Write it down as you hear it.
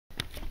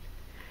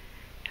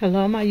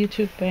Hello my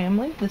YouTube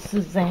family, this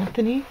is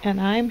Anthony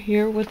and I'm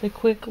here with a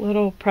quick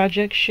little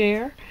project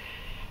share.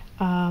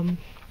 I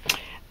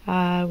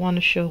want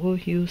to show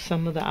you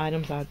some of the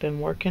items I've been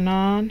working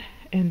on,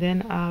 and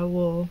then I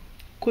will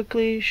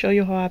quickly show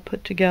you how I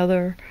put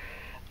together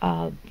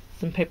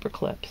some paper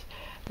clips.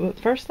 But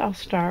first I'll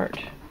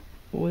start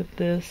with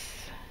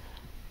this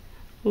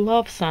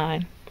love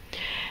sign.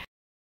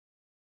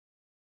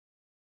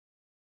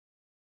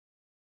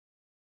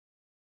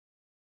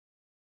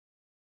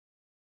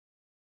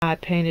 I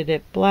painted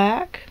it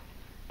black.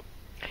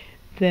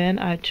 Then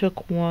I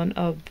took one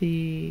of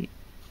the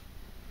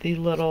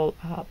little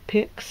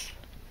picks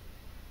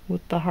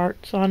with the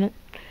hearts on it.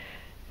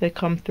 They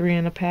come 3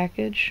 in a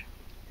package,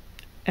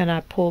 and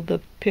I pulled the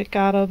pick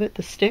out of it,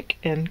 the stick,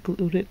 and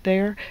glued it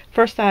there.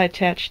 First I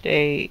attached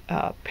a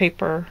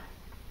paper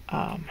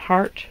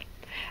heart.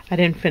 I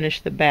didn't finish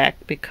the back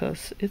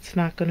because it's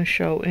not going to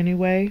show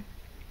anyway.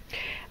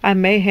 I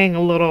may hang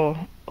a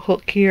little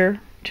hook here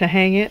to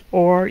hang it,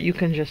 or you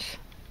can just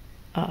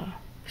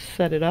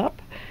set it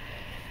up.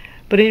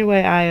 But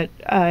anyway, I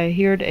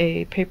adhered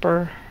a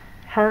paper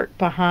heart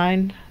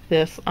behind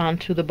this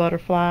onto the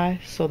butterfly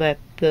so that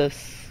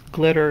this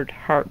glittered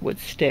heart would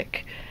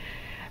stick.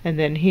 And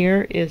then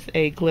here is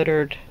a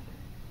glittered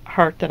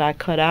heart that I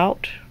cut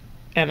out,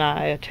 and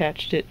I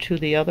attached it to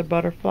the other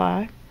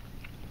butterfly.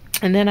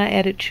 And then I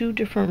added 2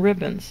 different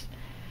ribbons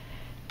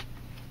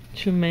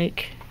to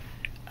make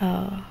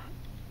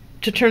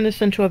to turn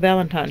this into a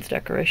Valentine's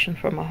decoration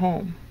for my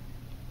home.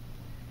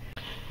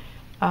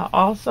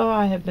 Also,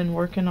 I have been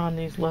working on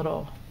these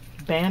little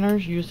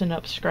banners using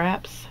up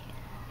scraps.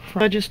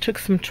 I just took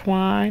some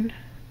twine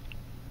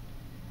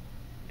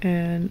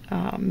and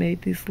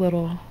made these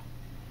little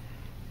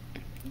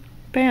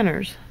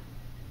banners.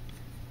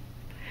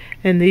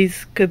 And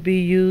these could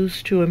be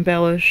used to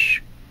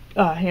embellish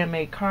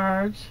handmade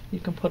cards. You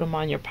can put them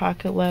on your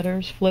pocket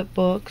letters, flip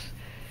books,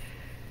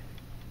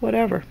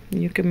 whatever.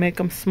 You can make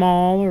them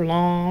small or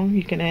long.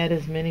 You can add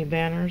as many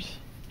banners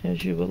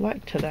as you would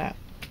like to that.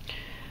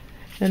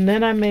 And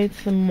then I made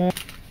some more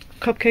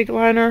cupcake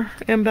liner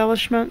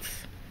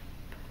embellishments.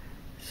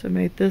 So I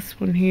made this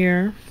one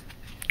here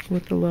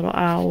with the little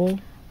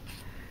owl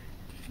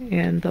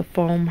and the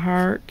foam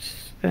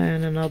hearts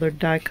and another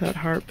die cut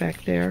heart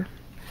back there,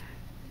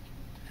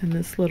 and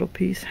this little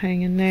piece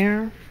hanging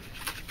there.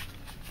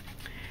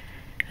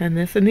 And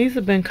these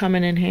have been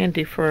coming in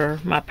handy for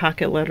my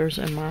pocket letters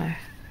and my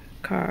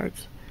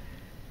cards.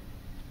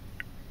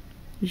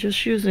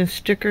 Just using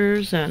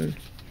stickers and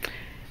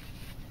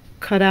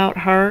cut out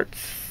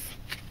hearts,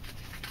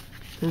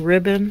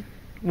 ribbon,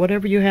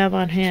 whatever you have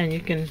on hand, you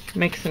can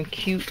make some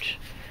cute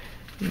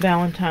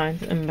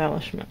Valentine's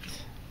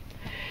embellishments.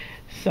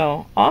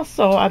 So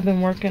also I've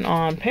been working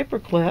on paper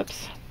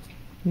clips.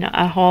 Now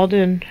I hauled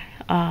in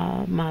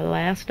my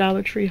last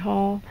Dollar Tree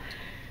haul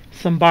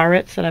some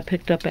Barrettes that I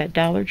picked up at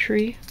Dollar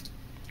Tree,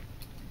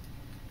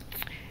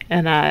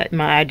 and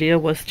my idea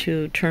was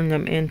to turn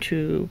them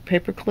into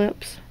paper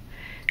clips,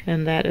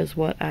 and that is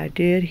what I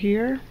did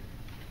here.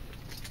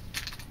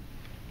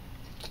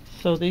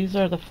 So these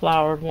are the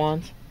flowered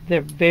ones.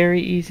 They're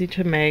very easy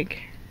to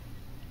make,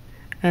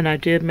 and I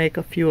did make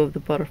a few of the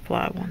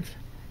butterfly ones.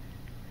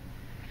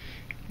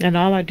 And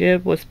all I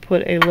did was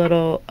put a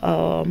little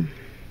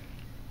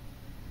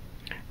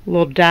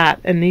dot,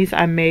 and these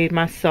I made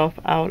myself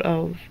out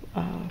of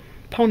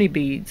pony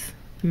beads.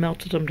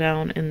 Melted them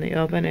down in the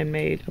oven and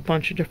made a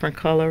bunch of different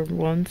colored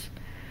ones.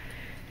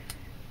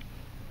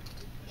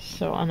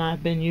 So, and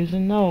I've been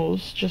using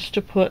those just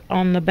to put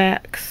on the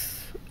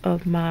backs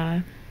of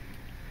my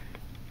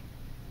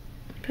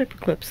paper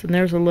clips. And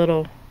there's a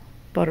little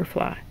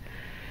butterfly.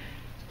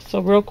 So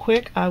real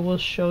quick, I will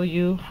show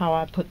you how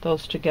I put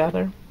those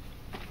together.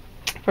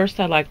 First,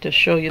 I'd like to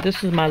show you,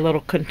 this is my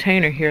little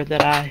container here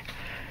that I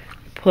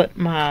put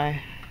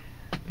my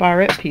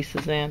Barrette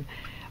pieces in.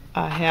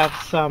 I have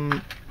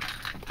some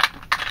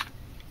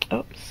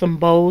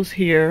bows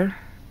here.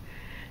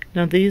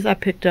 Now these I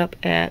picked up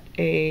at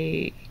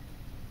a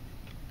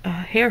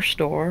hair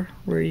store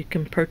where you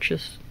can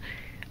purchase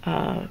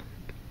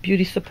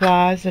beauty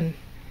supplies and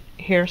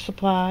hair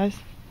supplies.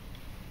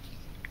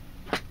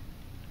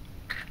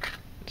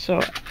 So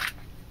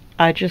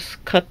I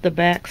just cut the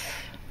backs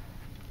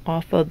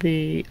off of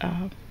the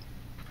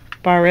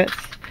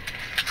Barrettes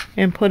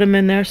and put them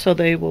in there so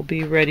they will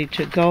be ready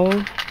to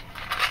go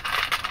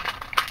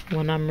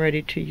when I'm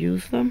ready to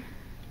use them.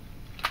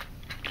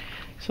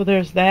 So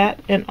there's that.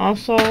 And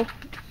also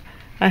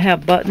I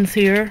have buttons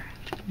here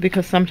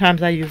because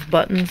sometimes I use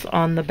buttons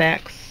on the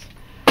backs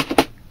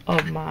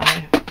of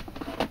my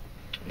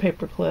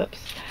paper clips.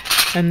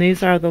 And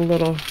these are the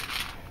little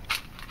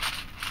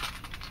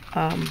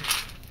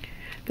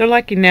they're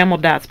like enamel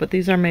dots, but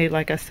these are made,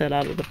 like I said,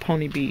 out of the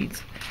pony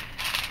beads.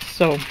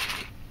 So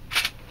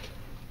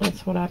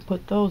that's what I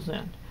put those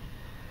in.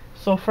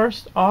 So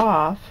first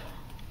off,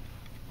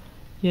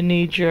 you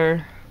need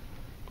your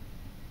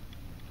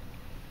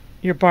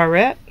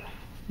Barrette,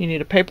 you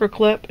need a paper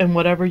clip, and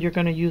whatever you're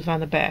going to use on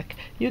the back.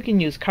 You can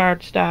use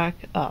cardstock,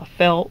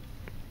 felt,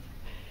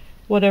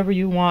 whatever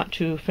you want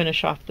to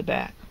finish off the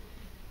back.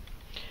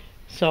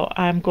 So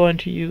I'm going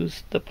to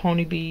use the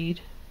pony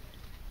bead,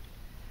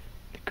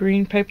 the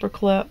green paper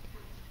clip,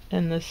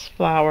 and this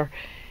flower.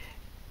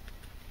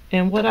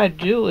 And what I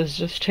do is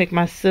just take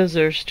my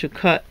scissors to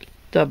cut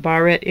the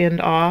barrette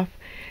end off,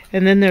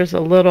 and then there's a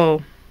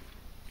little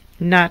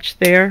notch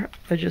there.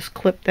 I just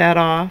clip that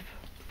off.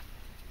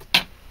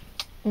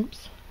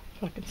 Oops,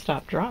 if I can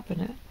stop dropping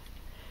it.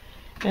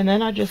 And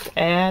then I just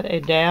add a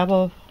dab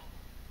of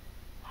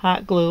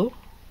hot glue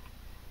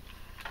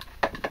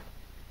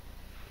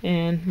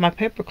and my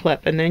paper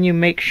clip, and then you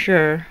make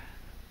sure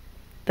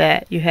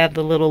that you have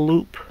the little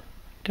loop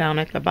down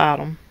at the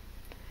bottom.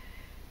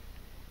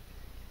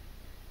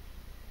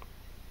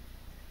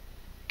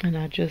 And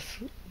I just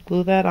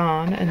glue that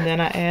on, and then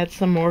I add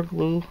some more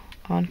glue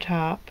on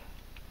top.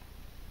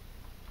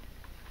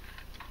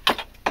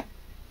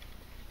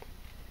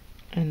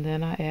 And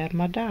then I add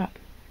my dot.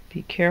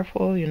 Be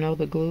careful, you know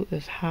the glue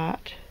is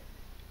hot.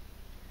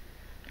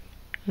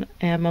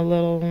 Add my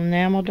little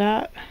enamel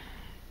dot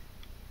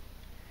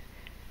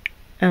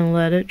and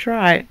let it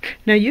dry.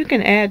 Now you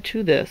can add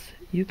to this.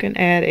 You can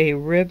add a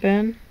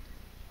ribbon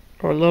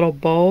or a little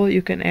bow.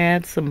 You can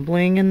add some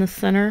bling in the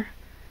center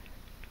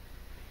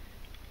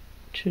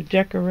to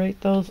decorate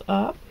those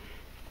up.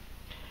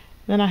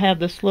 Then I have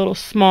this little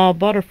small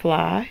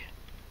butterfly.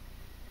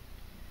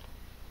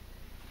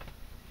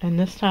 And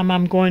this time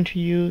I'm going to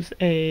use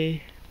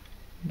a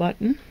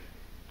button.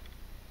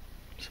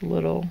 It's a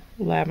little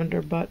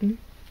lavender button.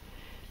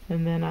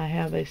 And then I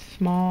have a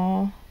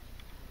small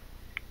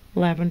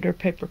lavender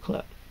paper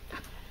clip.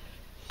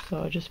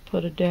 So I just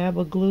put a dab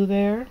of glue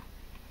there.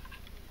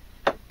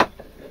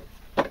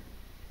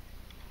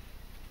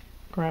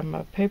 Grab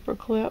my paper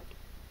clip.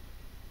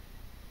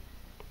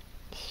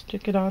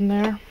 Stick it on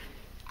there.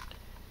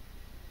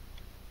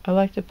 I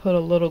like to put a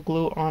little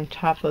glue on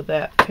top of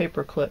that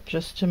paper clip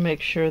just to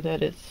make sure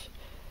that it's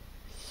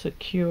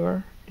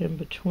secure in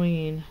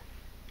between.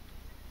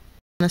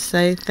 I want to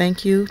say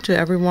thank you to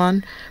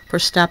everyone for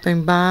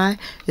stopping by.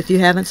 If you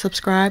haven't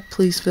subscribed,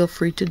 please feel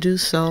free to do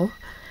so.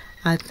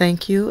 I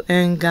thank you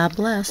and God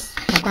bless.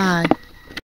 Bye-bye.